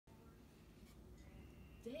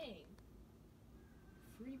Dang.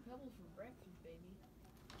 Free pebble for breakfast, baby.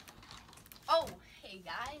 Oh, hey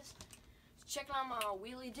guys. Check out my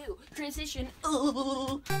wheelie do. Transition.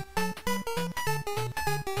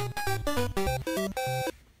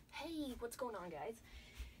 Hey, what's going on, guys?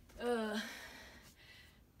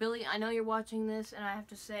 Billy, I know you're watching this, and I have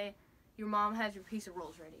to say, your mom has your piece of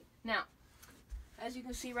rolls ready. Now, as you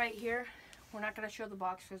can see right here, we're not going to show the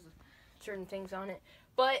box because of certain things on it,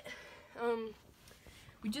 but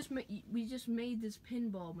we just made this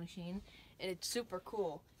pinball machine, and it's super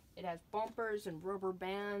cool. It has bumpers and rubber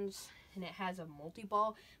bands, and it has a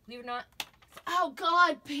multi-ball. Believe it or not, oh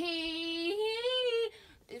God, Pete!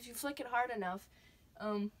 If you flick it hard enough,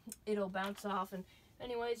 it'll bounce off. And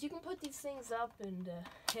anyways, you can put these things up and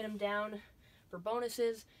hit them down for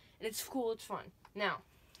bonuses, and it's cool. It's fun. Now,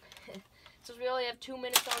 since we only have 2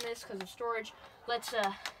 minutes on this because of storage, let's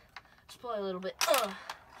play a little bit.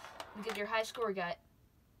 Get your high score, guy.